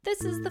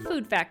This is the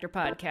Food Factor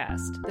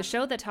Podcast, the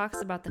show that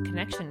talks about the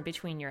connection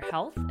between your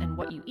health and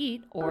what you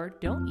eat or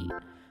don't eat.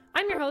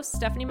 I'm your host,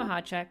 Stephanie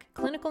Mahacek,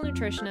 clinical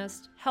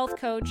nutritionist, health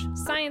coach,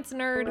 science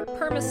nerd,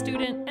 perma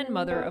student, and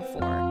mother of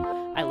 4.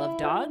 I love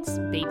dogs,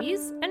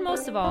 babies, and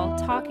most of all,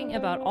 talking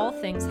about all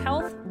things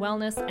health,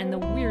 wellness, and the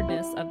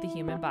weirdness of the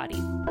human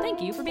body. Thank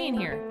you for being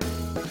here.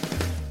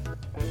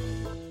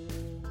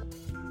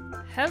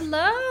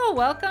 Hello,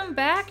 welcome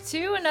back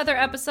to another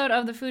episode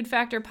of the Food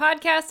Factor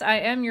Podcast. I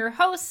am your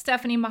host,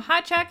 Stephanie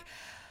Mahacek.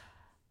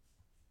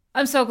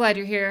 I'm so glad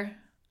you're here.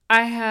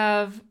 I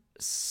have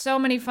so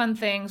many fun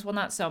things. Well,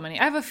 not so many.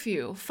 I have a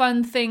few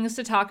fun things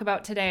to talk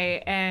about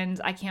today, and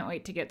I can't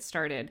wait to get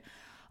started.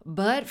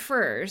 But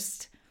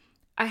first,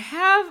 I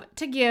have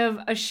to give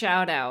a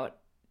shout out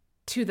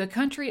to the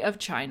country of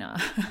China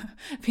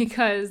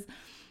because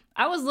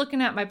I was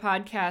looking at my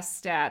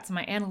podcast stats,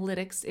 my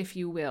analytics, if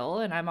you will,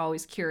 and I'm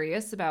always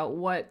curious about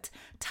what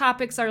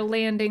topics are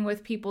landing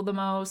with people the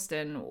most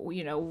and,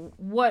 you know,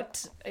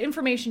 what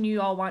information you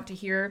all want to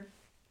hear.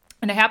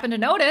 And I happened to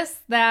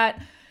notice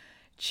that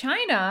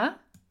China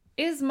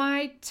is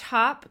my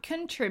top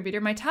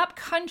contributor, my top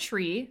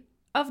country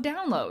of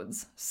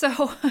downloads.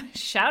 So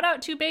shout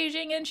out to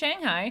Beijing and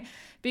Shanghai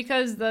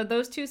because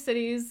those two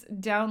cities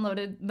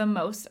downloaded the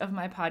most of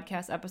my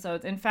podcast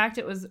episodes. In fact,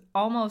 it was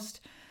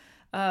almost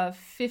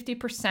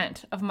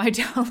 50% of my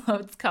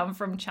downloads come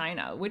from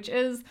China, which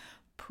is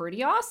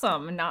pretty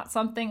awesome. Not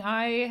something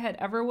I had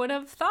ever would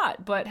have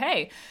thought. But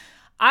hey,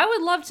 I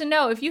would love to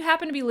know if you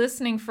happen to be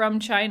listening from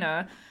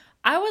China.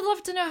 I would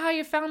love to know how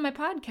you found my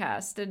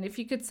podcast. And if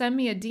you could send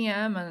me a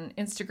DM on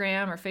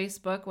Instagram or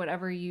Facebook,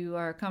 whatever you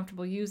are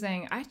comfortable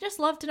using, I'd just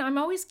love to know. I'm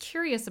always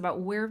curious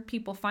about where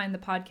people find the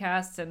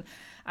podcasts. And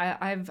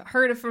I've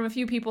heard from a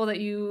few people that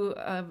you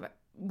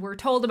were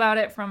told about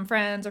it from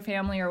friends or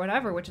family or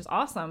whatever, which is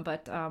awesome.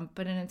 But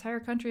an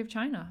entire country of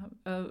China,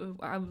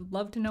 I would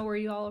love to know where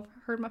you all have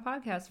heard my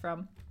podcast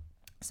from.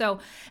 So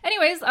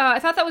anyways, I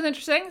thought that was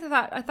interesting.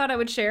 I thought I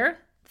would share.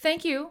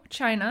 Thank you,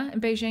 China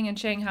and Beijing and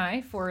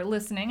Shanghai, for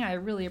listening. I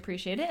really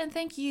appreciate it. And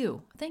thank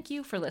you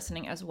for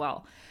listening as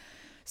well.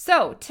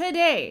 So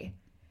today,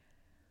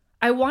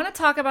 I want to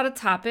talk about a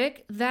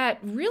topic that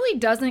really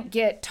doesn't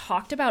get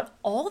talked about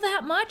all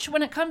that much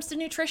when it comes to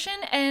nutrition.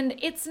 And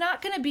it's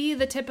not going to be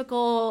the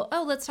typical,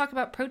 oh, let's talk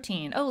about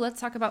protein. Oh,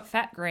 let's talk about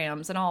fat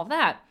grams and all of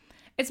that.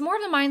 It's more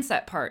of the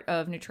mindset part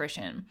of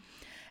nutrition.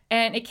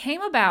 And it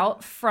came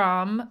about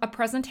from a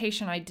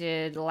presentation I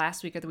did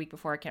last week or the week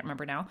before. I can't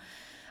remember now.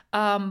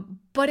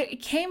 But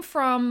it came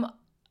from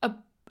an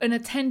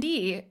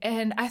attendee,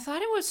 and I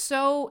thought it was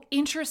so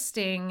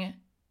interesting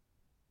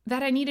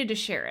that I needed to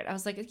share it. I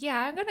was like, yeah,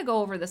 I'm going to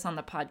go over this on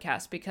the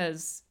podcast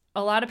because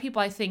a lot of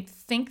people I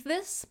think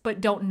this,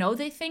 but don't know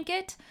they think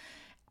it.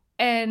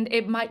 And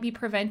it might be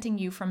preventing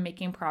you from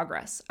making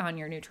progress on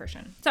your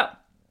nutrition. So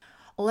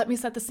let me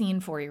set the scene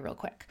for you real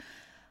quick.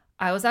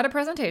 I was at a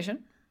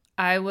presentation.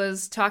 I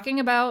was talking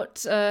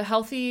about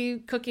healthy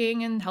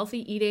cooking and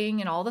healthy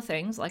eating and all the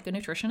things like a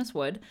nutritionist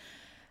would.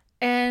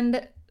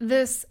 And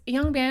this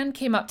young man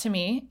came up to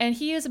me, and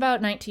he is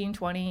about 18,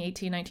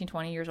 19,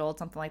 20 years old,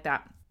 something like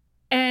that.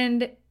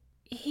 And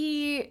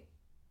he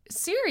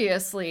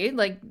seriously,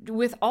 like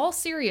with all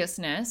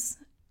seriousness,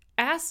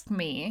 asked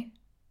me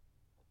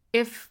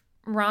if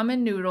ramen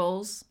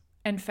noodles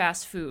and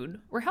fast food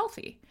were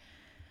healthy.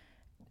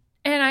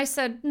 And I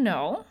said,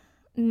 no,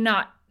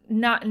 not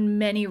in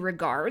many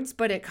regards,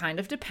 but it kind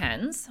of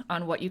depends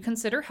on what you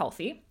consider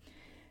healthy.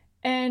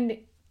 And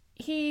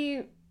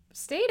he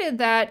stated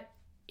that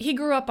he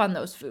grew up on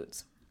those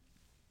foods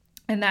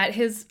and that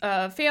his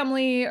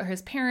family or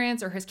his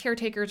parents or his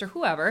caretakers or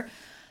whoever,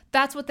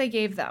 that's what they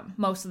gave them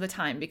most of the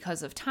time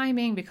because of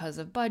timing, because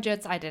of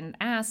budgets. I didn't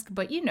ask,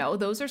 but you know,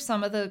 those are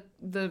some of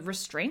the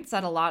restraints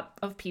that a lot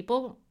of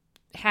people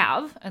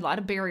have, a lot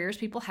of barriers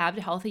people have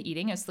to healthy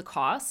eating is the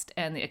cost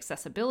and the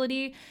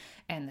accessibility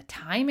and the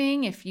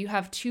timing. If you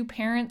have two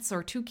parents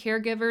or two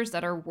caregivers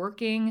that are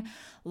working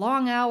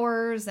long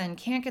hours and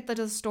can't get to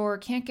the store,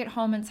 can't get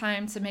home in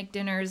time to make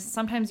dinners,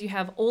 sometimes you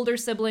have older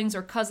siblings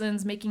or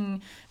cousins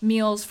making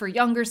meals for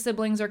younger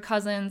siblings or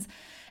cousins,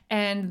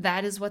 and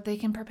that is what they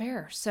can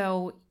prepare.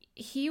 So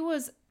he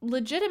was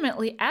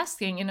legitimately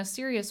asking in a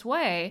serious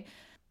way,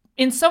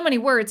 in so many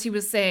words, he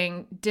was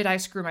saying, did I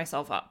screw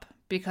myself up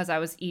because I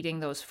was eating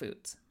those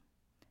foods?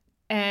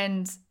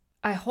 And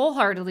I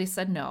wholeheartedly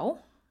said, no,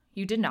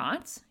 you did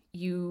not.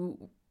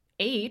 You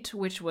ate,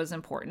 which was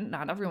important.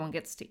 Not everyone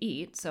gets to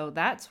eat, so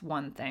that's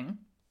one thing.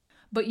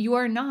 But you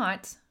are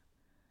not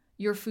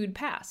your food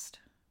past.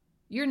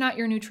 You're not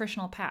your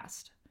nutritional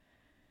past.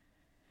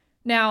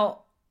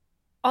 Now,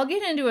 I'll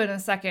get into it in a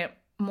second,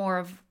 more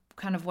of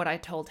kind of what I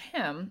told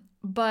him,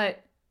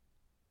 but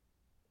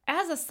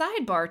as a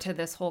sidebar to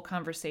this whole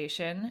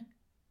conversation,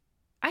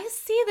 I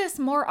see this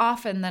more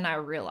often than I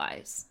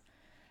realize.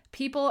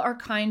 People are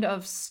kind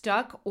of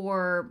stuck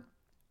or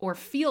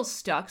feel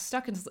stuck.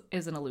 Stuck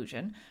is an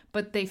illusion,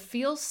 but they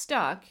feel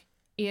stuck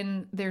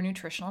in their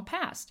nutritional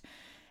past.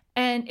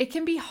 And it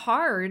can be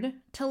hard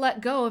to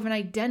let go of an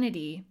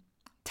identity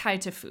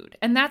tied to food.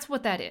 And that's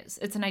what that is.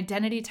 It's an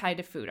identity tied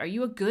to food. Are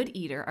you a good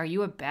eater? Are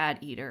you a bad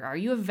eater? Are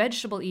you a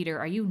vegetable eater?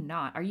 Are you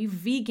not? Are you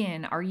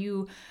vegan? Are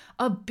you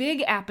a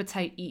big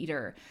appetite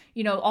eater?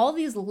 All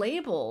these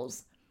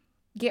labels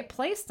get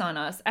placed on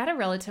us at a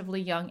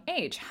relatively young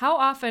age. How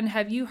often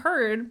have you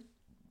heard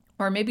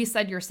or maybe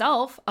said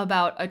yourself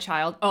about a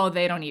child, oh,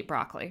 they don't eat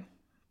broccoli,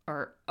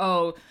 or,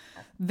 oh,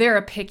 they're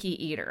a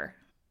picky eater?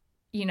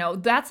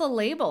 That's a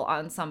label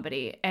on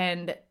somebody,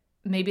 and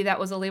maybe that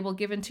was a label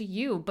given to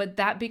you, but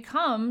that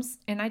becomes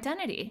an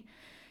identity.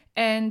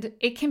 And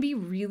it can be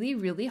really,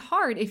 really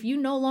hard if you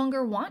no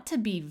longer want to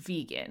be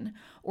vegan,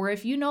 or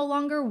if you no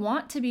longer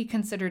want to be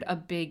considered a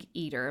big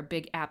eater, a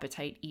big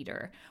appetite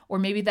eater, or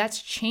maybe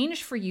that's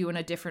changed for you in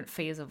a different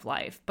phase of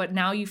life, but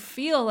now you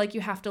feel like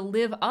you have to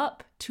live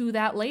up to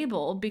that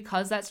label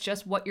because that's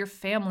just what your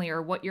family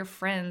or what your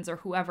friends or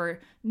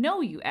whoever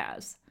know you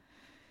as.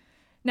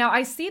 Now,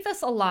 I see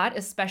this a lot,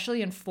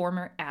 especially in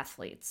former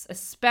athletes,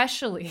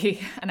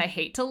 especially, and I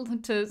hate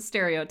to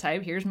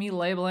stereotype, here's me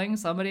labeling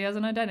somebody as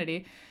an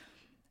identity,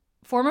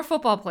 former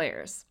football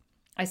players.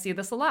 I see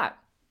this a lot.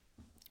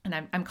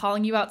 And I'm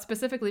calling you out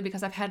specifically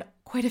because I've had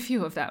quite a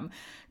few of them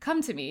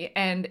come to me,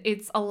 and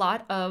it's a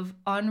lot of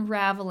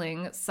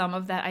unraveling some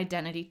of that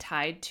identity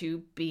tied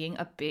to being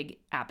a big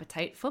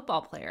appetite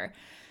football player.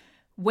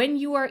 When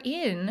you are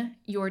in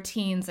your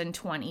teens and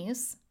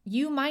 20s,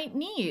 you might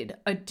need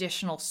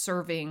additional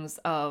servings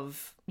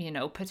of,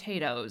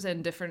 potatoes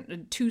and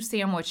different 2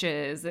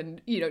 sandwiches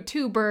and,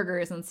 2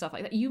 burgers and stuff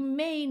like that. You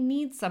may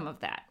need some of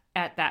that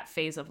at that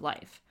phase of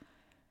life.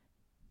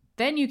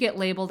 Then you get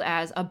labeled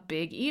as a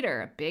big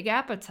eater, a big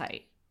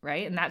appetite,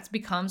 right? And that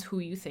becomes who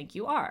you think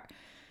you are.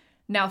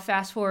 Now,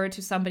 fast forward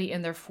to somebody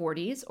in their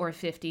 40s or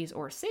 50s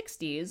or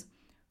 60s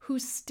who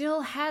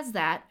still has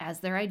that as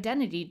their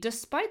identity,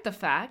 despite the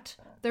fact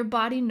their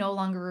body no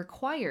longer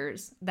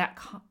requires that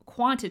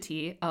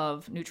quantity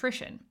of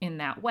nutrition in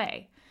that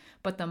way.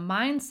 But the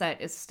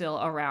mindset is still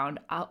around,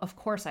 of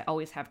course, I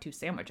always have 2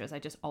 sandwiches. I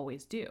just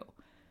always do.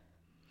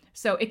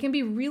 So it can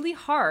be really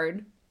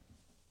hard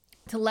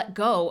to let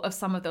go of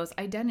some of those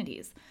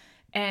identities.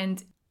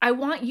 And I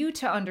want you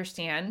to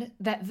understand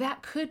that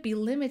that could be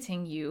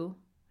limiting you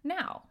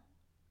now.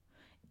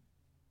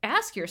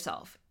 Ask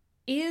yourself,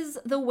 is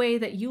the way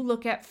that you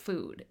look at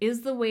food,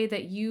 is the way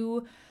that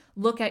you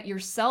look at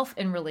yourself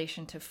in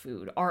relation to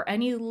food, are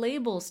any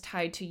labels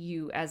tied to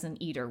you as an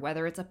eater,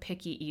 whether it's a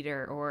picky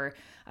eater, or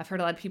I've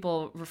heard a lot of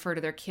people refer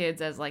to their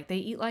kids as like, they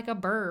eat like a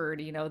bird,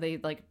 they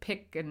like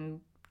pick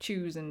and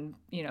choose and,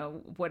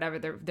 whatever.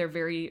 They're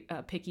very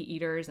picky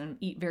eaters and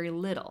eat very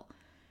little.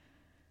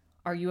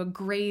 Are you a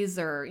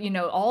grazer?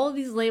 All of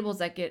these labels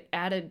that get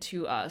added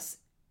to us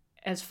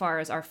as far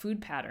as our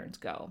food patterns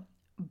go.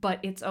 But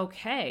it's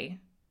okay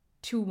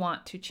to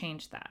want to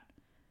change that.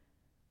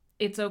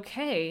 It's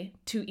okay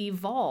to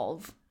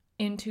evolve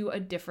into a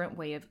different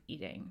way of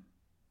eating.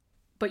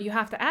 But you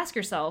have to ask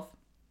yourself,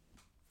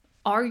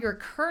 are your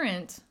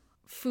current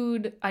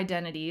food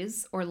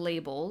identities or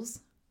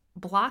labels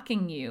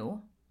blocking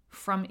you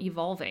from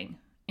evolving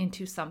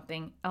into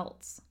something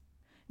else?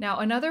 Now,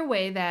 another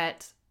way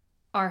that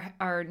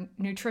our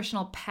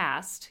nutritional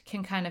past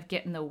can kind of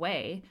get in the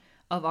way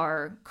of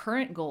our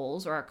current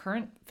goals or our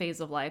current phase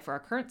of life or our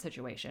current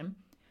situation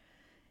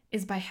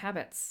is by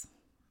habits.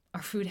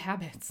 Our food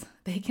habits.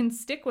 They can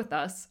stick with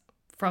us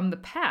from the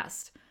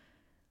past.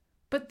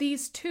 But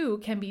these too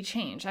can be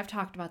changed. I've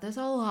talked about this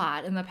a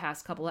lot in the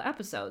past couple of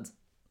episodes.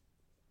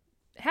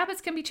 Habits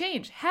can be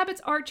changed.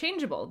 Habits are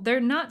changeable. They're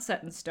not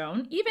set in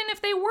stone. Even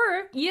if they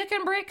were, you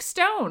can break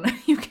stone.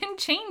 You can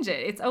change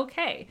it. It's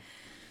okay.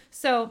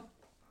 So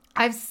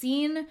I've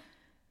seen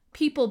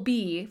people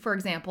be, for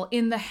example,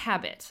 in the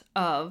habit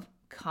of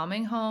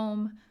coming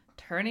home,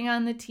 turning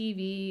on the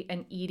TV,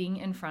 and eating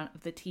in front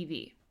of the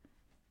TV.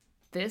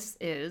 This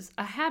is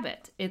a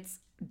habit. It's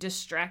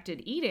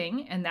distracted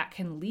eating, and that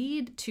can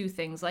lead to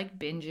things like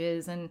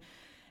binges,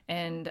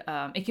 and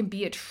it can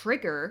be a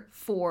trigger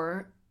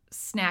for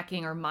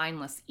snacking or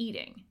mindless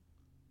eating.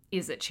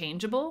 Is it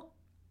changeable?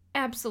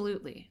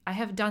 Absolutely. I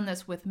have done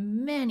this with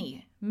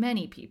many,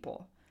 many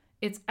people.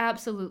 It's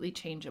absolutely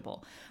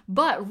changeable,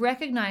 but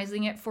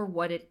recognizing it for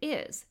what it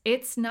is.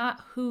 It's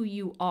not who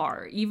you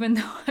are, even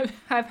though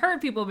I've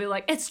heard people be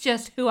like, it's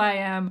just who I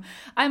am.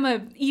 I'm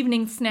an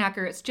evening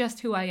snacker. It's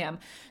just who I am.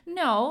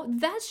 No,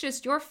 that's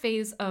just your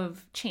phase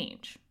of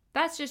change.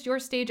 That's just your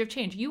stage of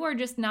change. You are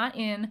just not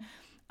in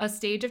a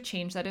stage of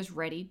change that is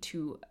ready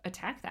to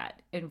attack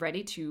that and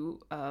ready to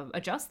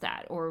adjust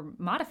that or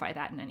modify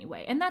that in any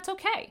way. And that's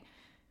okay.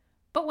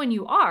 But when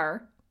you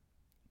are,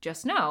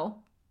 just know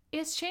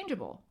it's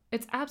changeable.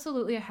 It's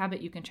absolutely a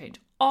habit you can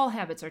change. All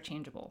habits are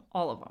changeable,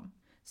 all of them.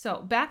 So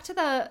back to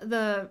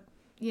the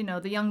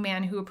young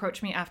man who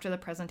approached me after the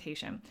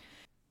presentation.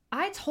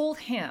 I told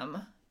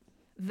him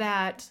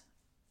that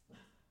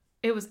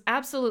it was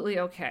absolutely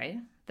okay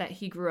that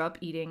he grew up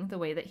eating the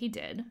way that he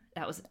did.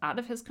 That was out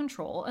of his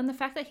control. And the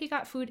fact that he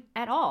got food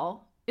at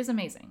all is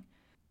amazing.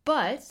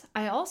 But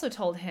I also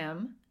told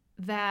him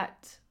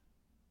that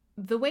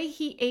the way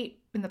he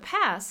ate in the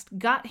past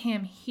got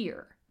him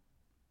here.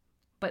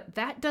 But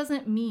that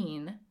doesn't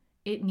mean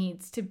it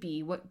needs to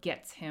be what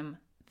gets him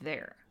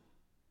there.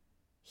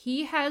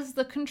 He has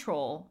the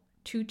control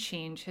to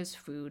change his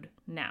food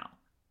now,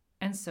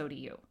 and so do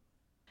you.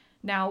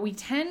 Now, we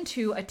tend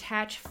to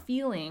attach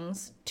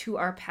feelings to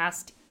our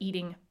past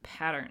eating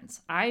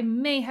patterns. I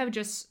may have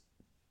just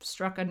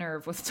struck a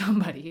nerve with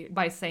somebody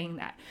by saying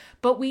that,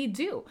 but we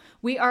do.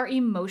 We are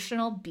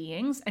emotional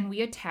beings, and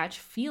we attach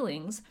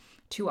feelings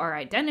to our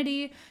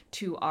identity,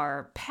 to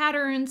our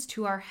patterns,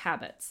 to our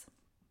habits.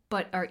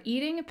 But our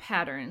eating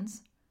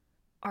patterns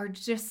are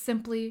just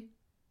simply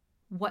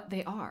what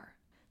they are.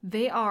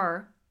 They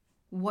are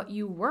what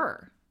you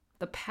were.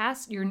 Your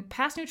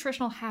past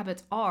nutritional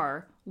habits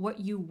are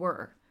what you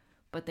were,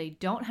 but they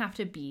don't have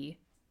to be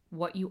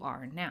what you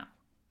are now.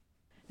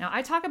 Now,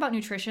 I talk about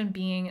nutrition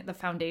being the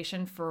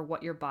foundation for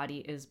what your body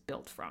is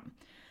built from.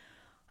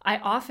 I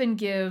often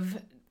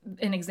give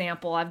an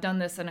example. I've done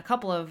this in a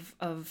couple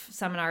of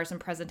seminars and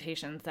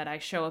presentations that I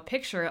show a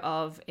picture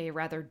of a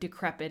rather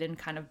decrepit and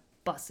kind of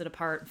busted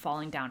apart,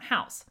 falling down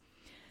house.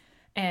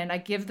 And I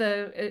give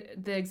the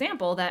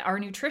example that our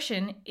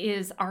nutrition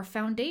is our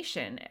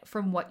foundation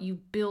from what you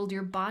build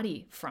your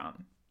body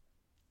from.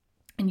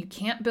 And you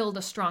can't build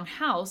a strong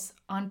house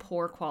on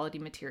poor quality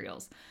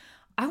materials.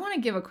 I want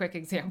to give a quick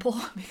example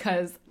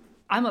because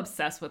I'm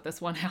obsessed with this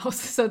one house.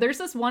 So there's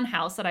this one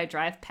house that I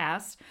drive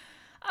past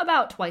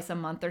about twice a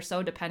month or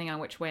so, depending on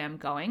which way I'm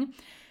going.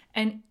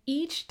 And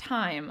each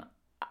time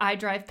I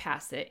drive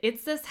past it,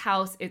 it's this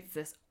house, it's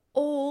this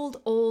old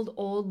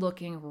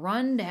looking,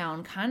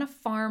 rundown kind of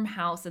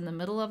farmhouse in the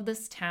middle of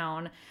this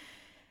town.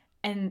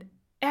 And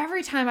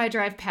every time I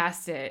drive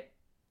past it,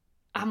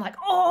 I'm like,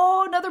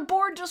 oh, another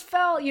board just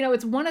fell.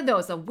 It's one of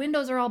those. The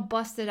windows are all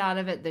busted out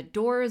of it. The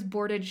door is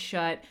boarded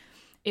shut.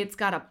 It's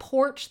got a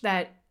porch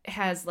that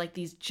has like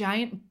these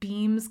giant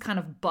beams kind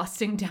of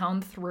busting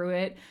down through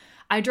it.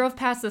 I drove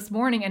past this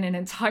morning and an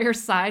entire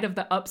side of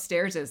the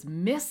upstairs is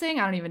missing.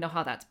 I don't even know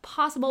how that's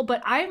possible,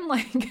 but I'm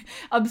like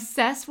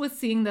obsessed with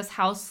seeing this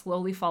house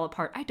slowly fall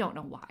apart. I don't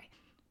know why.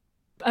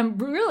 I'm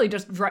really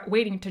just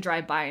waiting to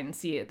drive by and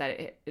see it,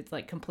 that it's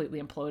like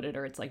completely imploded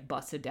or it's like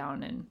busted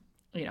down and,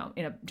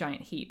 in a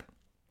giant heap.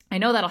 I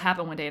know that'll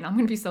happen one day and I'm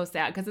going to be so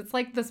sad because it's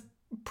like this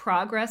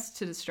progress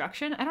to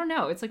destruction. I don't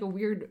know. It's like a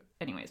weird,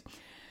 anyways.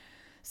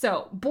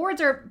 So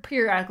boards are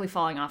periodically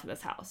falling off of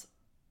this house.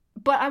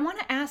 But I want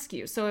to ask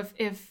you, so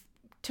if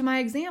to my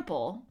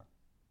example,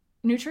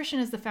 nutrition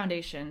is the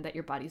foundation that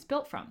your body's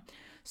built from.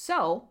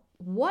 So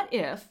what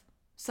if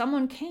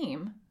someone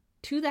came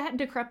to that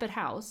decrepit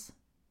house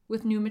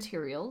with new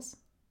materials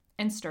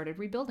and started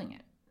rebuilding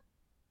it?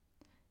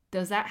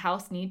 Does that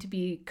house need to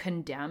be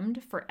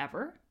condemned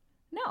forever?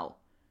 No.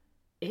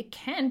 It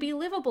can be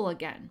livable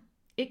again.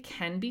 It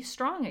can be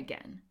strong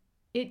again.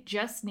 It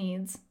just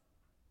needs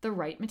the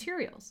right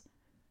materials.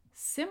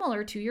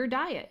 Similar to your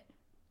diet.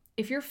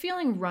 If you're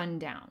feeling run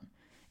down,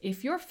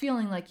 if you're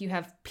feeling like you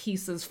have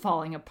pieces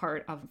falling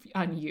apart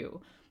on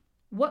you,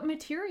 what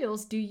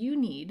materials do you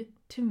need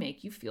to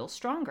make you feel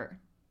stronger?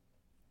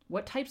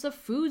 What types of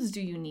foods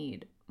do you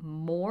need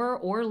more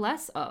or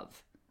less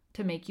of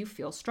to make you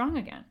feel strong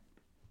again?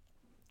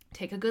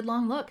 Take a good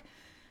long look.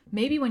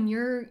 Maybe when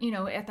you're,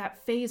 at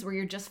that phase where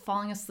you're just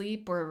falling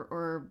asleep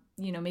or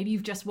maybe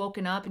you've just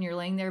woken up and you're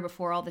laying there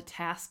before all the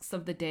tasks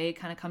of the day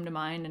kind of come to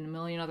mind and a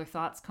million other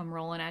thoughts come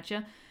rolling at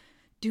you.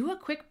 Do a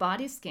quick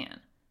body scan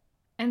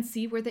and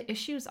see where the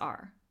issues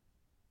are.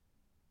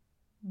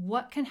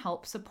 What can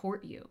help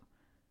support you?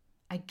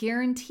 I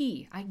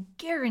guarantee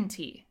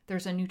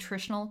there's a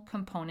nutritional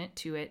component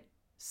to it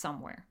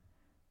somewhere.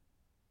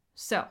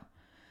 So,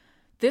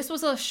 this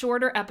was a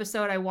shorter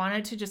episode. I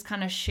wanted to just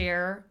kind of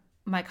share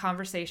my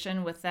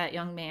conversation with that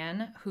young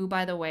man who,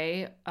 by the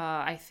way,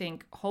 I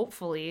think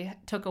hopefully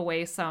took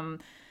away some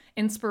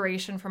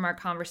inspiration from our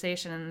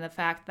conversation and the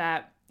fact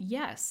that,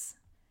 yes,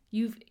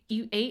 you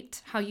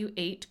ate how you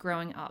ate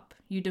growing up.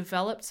 You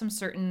developed some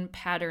certain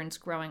patterns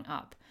growing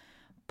up,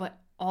 but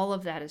all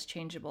of that is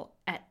changeable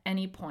at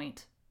any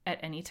point, at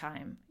any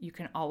time. You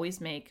can always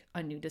make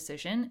a new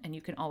decision and you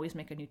can always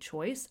make a new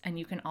choice and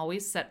you can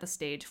always set the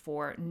stage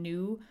for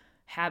new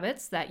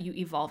habits that you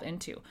evolve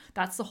into.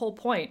 That's the whole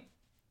point.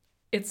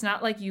 It's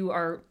not like you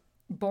are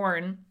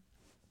born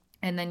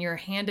and then you're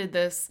handed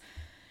this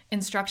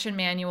instruction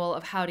manual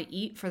of how to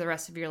eat for the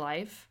rest of your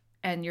life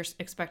and you're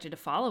expected to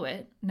follow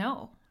it.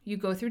 No. You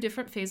go through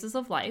different phases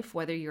of life,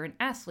 whether you're an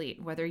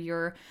athlete, whether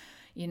you're,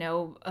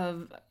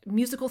 of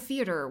musical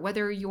theater,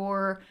 whether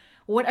you're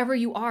whatever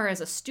you are as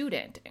a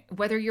student,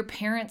 whether your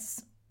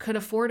parents could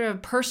afford a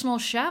personal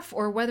chef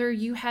or whether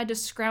you had to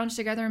scrounge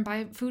together and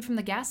buy food from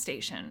the gas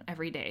station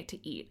every day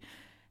to eat.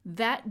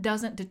 That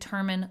doesn't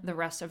determine the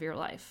rest of your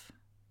life,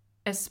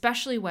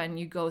 especially when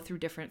you go through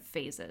different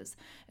phases,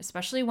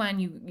 especially when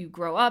you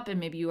grow up and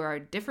maybe you are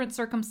in different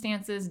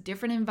circumstances,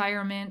 different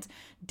environment,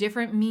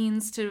 different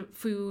means to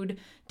food,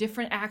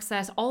 different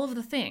access, all of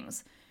the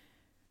things.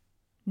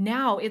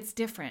 Now it's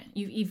different.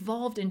 You've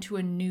evolved into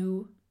a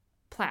new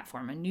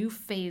platform, a new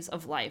phase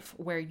of life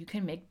where you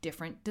can make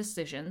different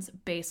decisions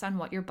based on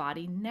what your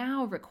body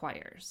now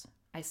requires.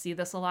 I see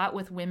this a lot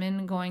with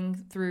women going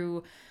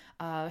through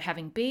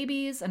having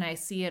babies, and I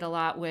see it a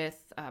lot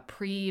with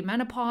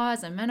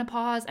pre-menopause and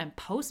menopause and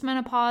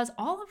post-menopause.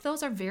 All of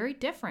those are very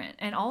different,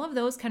 and all of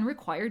those can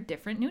require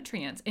different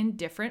nutrients in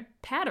different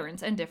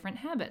patterns and different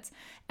habits.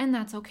 And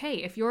that's okay.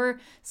 If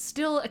you're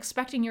still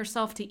expecting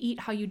yourself to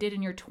eat how you did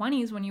in your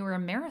 20s when you were a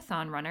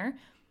marathon runner,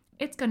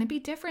 it's going to be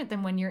different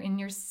than when you're in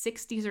your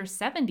 60s or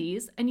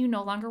 70s and you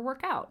no longer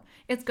work out.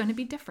 It's going to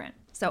be different.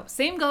 So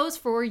same goes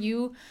for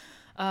you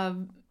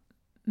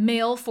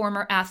male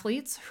former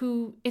athletes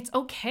who it's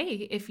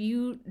okay if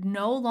you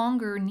no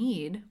longer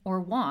need or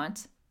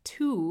want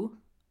 2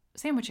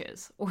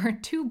 sandwiches or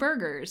 2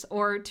 burgers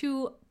or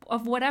 2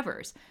 of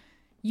whatevers.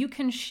 You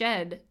can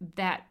shed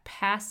that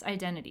past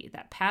identity,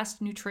 that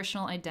past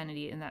nutritional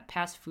identity, and that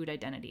past food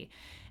identity.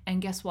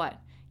 And guess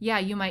what? Yeah,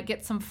 you might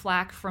get some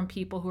flack from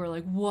people who are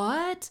like,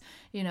 what?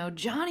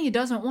 Johnny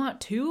doesn't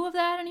want 2 of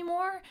that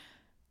anymore?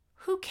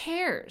 Who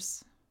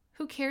cares?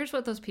 Who cares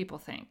what those people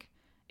think?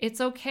 It's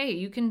okay.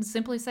 You can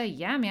simply say,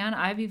 yeah, man,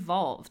 I've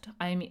evolved.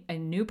 I'm a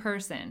new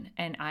person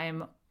and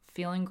I'm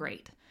feeling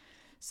great.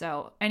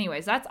 So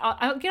anyways,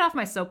 I'll get off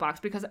my soapbox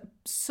because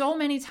so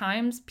many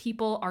times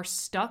people are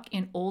stuck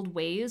in old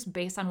ways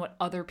based on what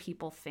other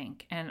people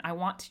think. And I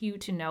want you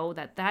to know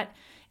that that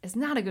is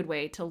not a good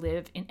way to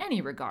live in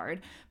any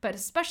regard, but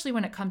especially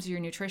when it comes to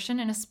your nutrition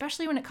and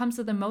especially when it comes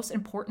to the most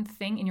important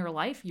thing in your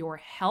life, your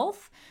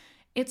health.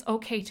 It's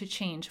okay to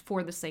change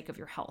for the sake of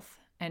your health.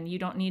 And you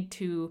don't need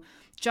to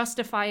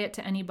justify it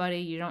to anybody.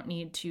 You don't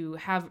need to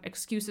have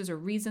excuses or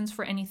reasons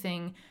for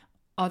anything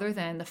other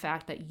than the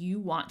fact that you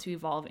want to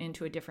evolve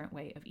into a different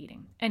way of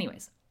eating.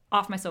 Anyways,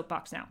 off my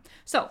soapbox now.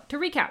 So to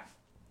recap,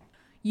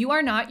 you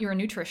are not your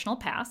nutritional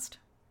past.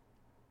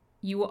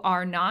 You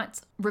are not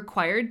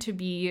required to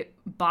be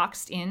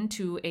boxed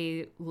into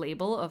a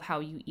label of how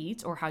you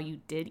eat or how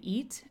you did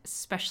eat,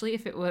 especially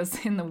if it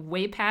was in the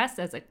way past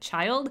as a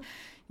child.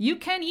 You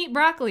can eat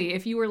broccoli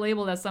if you were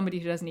labeled as somebody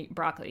who doesn't eat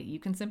broccoli. You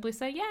can simply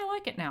say, yeah, I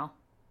like it now.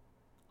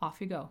 Off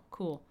you go.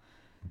 Cool.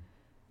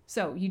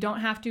 So you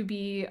don't have to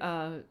be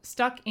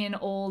stuck in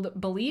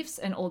old beliefs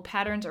and old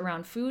patterns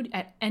around food.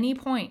 At any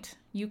point,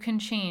 you can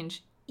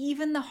change.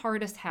 Even the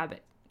hardest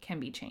habit can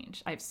be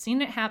changed. I've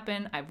seen it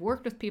happen. I've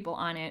worked with people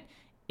on it.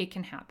 It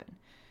can happen.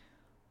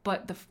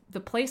 But the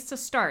place to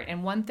start,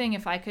 and one thing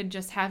if I could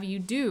just have you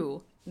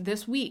do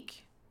this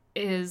week,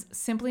 is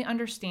simply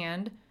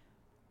understand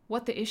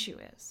what the issue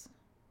is.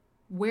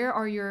 Where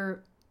are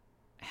your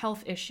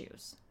health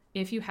issues,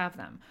 if you have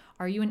them?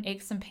 Are you in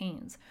aches and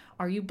pains?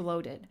 Are you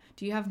bloated?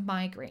 Do you have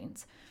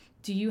migraines?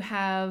 Do you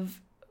have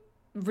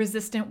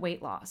resistant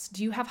weight loss?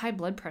 Do you have high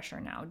blood pressure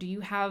now? Do you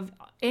have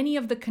any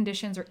of the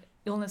conditions or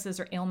illnesses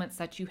or ailments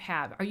that you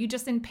have? Are you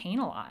just in pain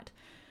a lot?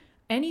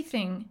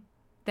 Anything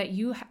that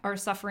you are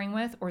suffering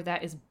with or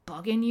that is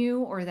bugging you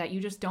or that you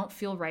just don't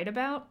feel right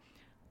about,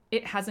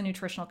 it has a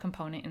nutritional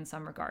component in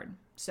some regard.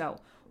 So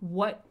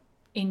what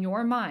in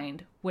your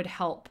mind would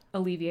help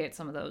alleviate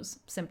some of those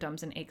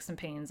symptoms and aches and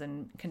pains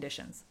and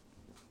conditions?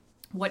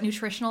 What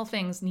nutritional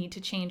things need to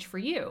change for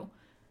you?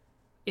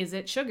 Is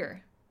it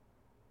sugar?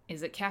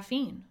 Is it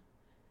caffeine?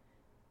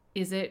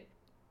 Is it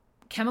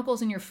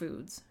chemicals in your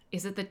foods?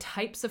 Is it the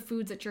types of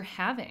foods that you're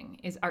having?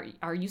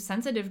 Are you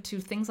sensitive to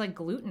things like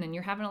gluten and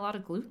you're having a lot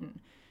of gluten?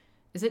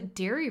 Is it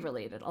dairy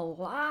related? A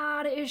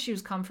lot of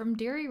issues come from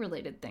dairy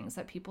related things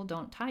that people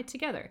don't tie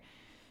together.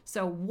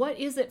 So what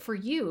is it for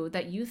you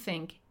that you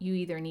think you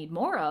either need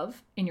more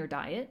of in your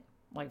diet,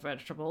 like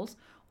vegetables,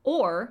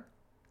 or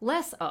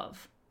less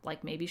of,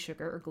 like maybe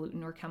sugar or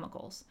gluten or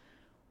chemicals?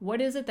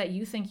 What is it that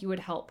you think you would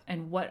help,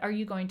 and what are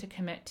you going to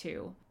commit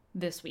to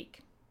this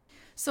week?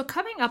 So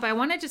coming up, I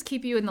want to just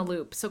keep you in the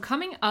loop. So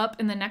coming up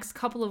in the next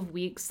couple of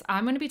weeks,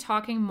 I'm going to be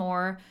talking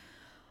more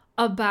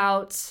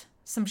about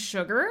some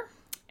sugar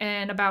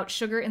and about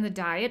sugar in the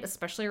diet,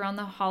 especially around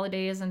the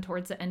holidays and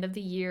towards the end of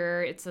the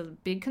year. It's a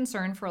big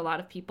concern for a lot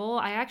of people.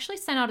 I actually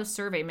sent out a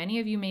survey. Many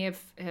of you may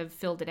have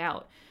filled it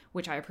out,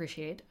 which I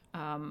appreciate.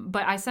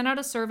 But I sent out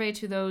a survey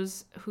to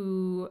those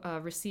who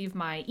receive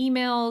my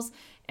emails,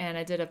 and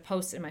I did a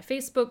post in my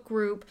Facebook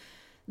group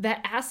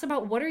that asked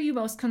about what are you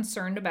most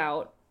concerned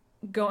about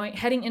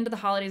heading into the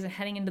holidays and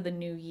heading into the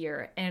new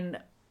year. And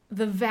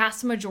the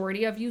vast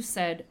majority of you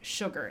said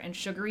sugar and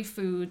sugary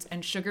foods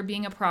and sugar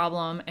being a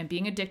problem and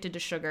being addicted to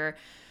sugar.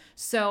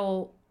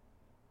 So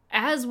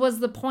as was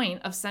the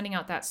point of sending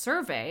out that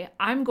survey,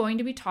 I'm going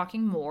to be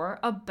talking more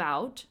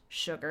about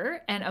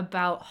sugar and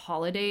about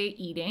holiday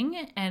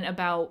eating and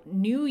about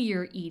New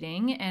Year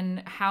eating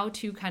and how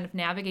to kind of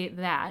navigate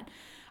that.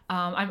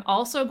 I'm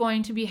also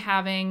going to be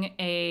having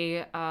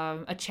a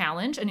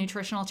challenge, a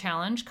nutritional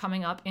challenge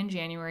coming up in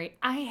January.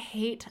 I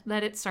hate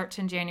that it starts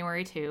in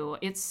January too.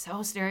 It's so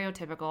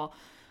stereotypical,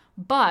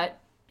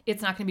 but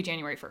it's not going to be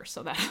January 1st,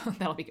 so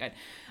that'll be good.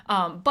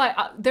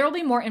 But there will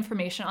be more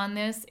information on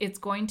this. It's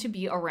going to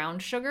be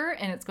around sugar,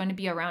 and it's going to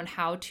be around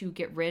how to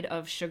get rid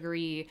of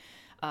sugary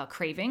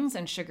cravings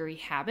and sugary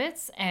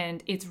habits.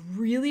 And it's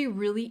really,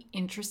 really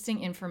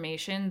interesting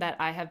information that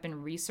I have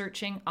been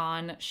researching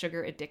on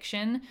sugar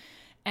addiction.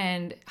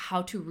 and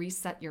how to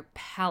reset your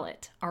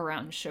palate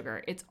around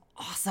sugar. It's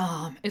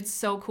awesome. It's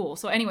so cool.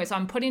 So anyway, so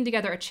I'm putting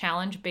together a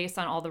challenge based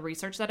on all the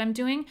research that I'm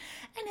doing,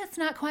 and it's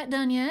not quite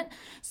done yet.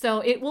 So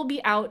it will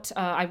be out.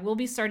 I will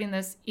be starting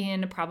this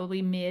in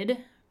probably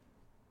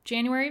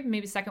mid-January,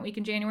 maybe second week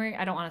in January.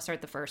 I don't want to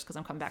start the first because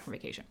I'm coming back from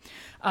vacation.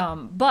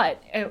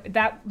 But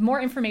that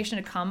more information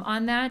to come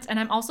on that. And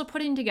I'm also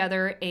putting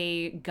together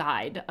a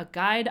guide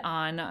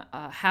on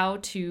how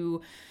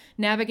to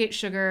navigate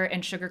sugar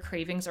and sugar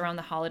cravings around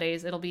the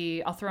holidays.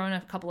 I'll throw in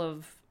a couple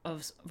of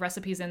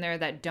recipes in there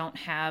that don't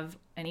have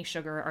any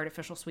sugar,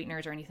 artificial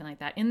sweeteners, or anything like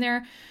that in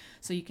there.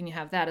 So you can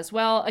have that as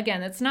well.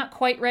 Again, it's not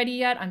quite ready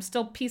yet. I'm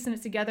still piecing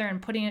it together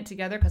and putting it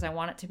together because I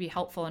want it to be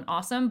helpful and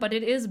awesome. But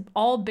it is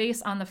all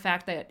based on the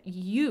fact that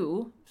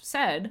you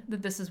said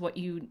that this is what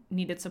you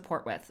needed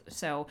support with.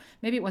 So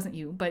maybe it wasn't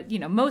you, but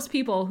most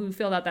people who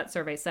filled out that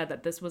survey said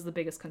that this was the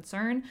biggest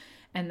concern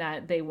and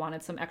that they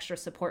wanted some extra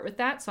support with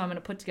that. So I'm going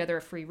to put together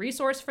a free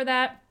resource for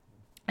that.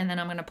 And then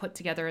I'm going to put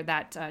together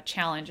that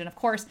challenge. And of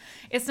course,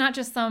 it's not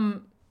just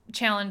some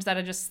challenge that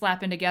I just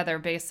slapping together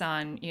based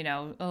on,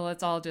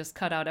 let's all just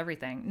cut out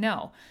everything.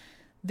 No,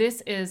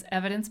 this is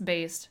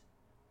evidence-based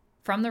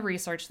from the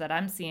research that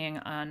I'm seeing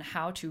on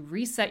how to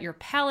reset your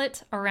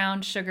palate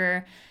around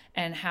sugar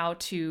and how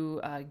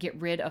to get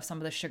rid of some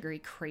of the sugary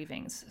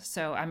cravings.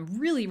 So I'm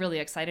really, really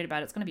excited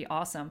about it. It's going to be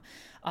awesome.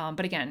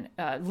 But again,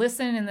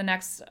 listen in the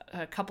next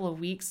couple of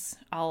weeks.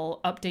 I'll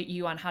update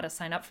you on how to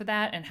sign up for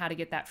that and how to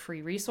get that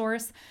free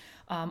resource.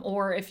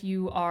 Or if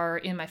you are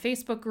in my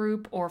Facebook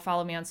group or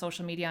follow me on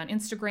social media on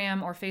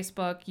Instagram or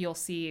Facebook, you'll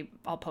see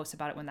I'll post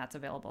about it when that's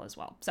available as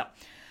well. So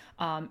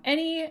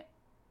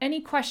any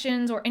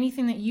questions or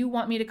anything that you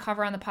want me to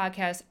cover on the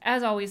podcast,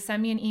 as always,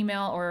 send me an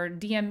email or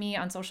DM me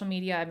on social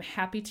media. I'm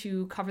happy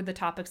to cover the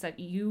topics that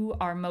you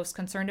are most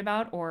concerned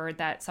about or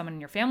that someone in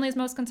your family is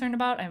most concerned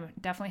about. I'm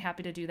definitely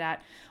happy to do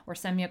that, or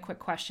send me a quick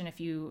question if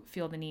you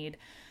feel the need.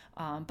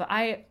 But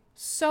I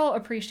so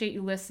appreciate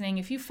you listening.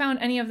 If you found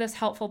any of this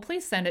helpful,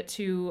 please send it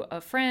to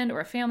a friend or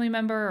a family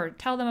member or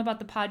tell them about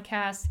the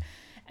podcast.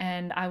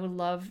 And I would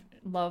love,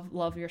 love,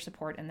 love your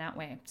support in that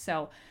way.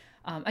 So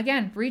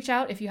again, reach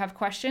out if you have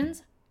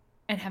questions.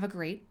 And have a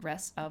great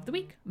rest of the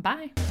week.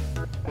 Bye.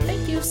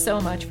 Thank you so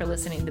much for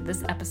listening to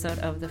this episode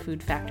of the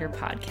Food Factor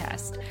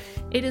podcast.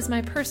 It is my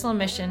personal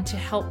mission to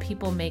help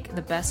people make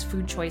the best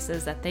food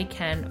choices that they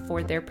can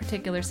for their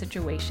particular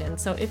situation.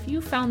 So if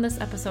you found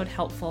this episode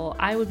helpful,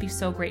 I would be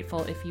so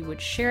grateful if you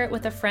would share it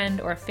with a friend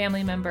or a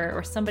family member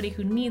or somebody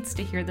who needs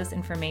to hear this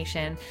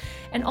information.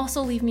 And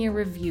also leave me a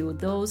review.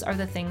 Those are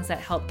the things that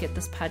help get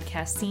this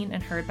podcast seen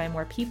and heard by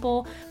more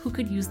people who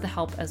could use the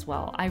help as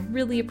well. I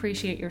really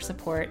appreciate your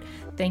support.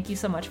 Thank you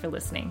so much for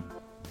listening.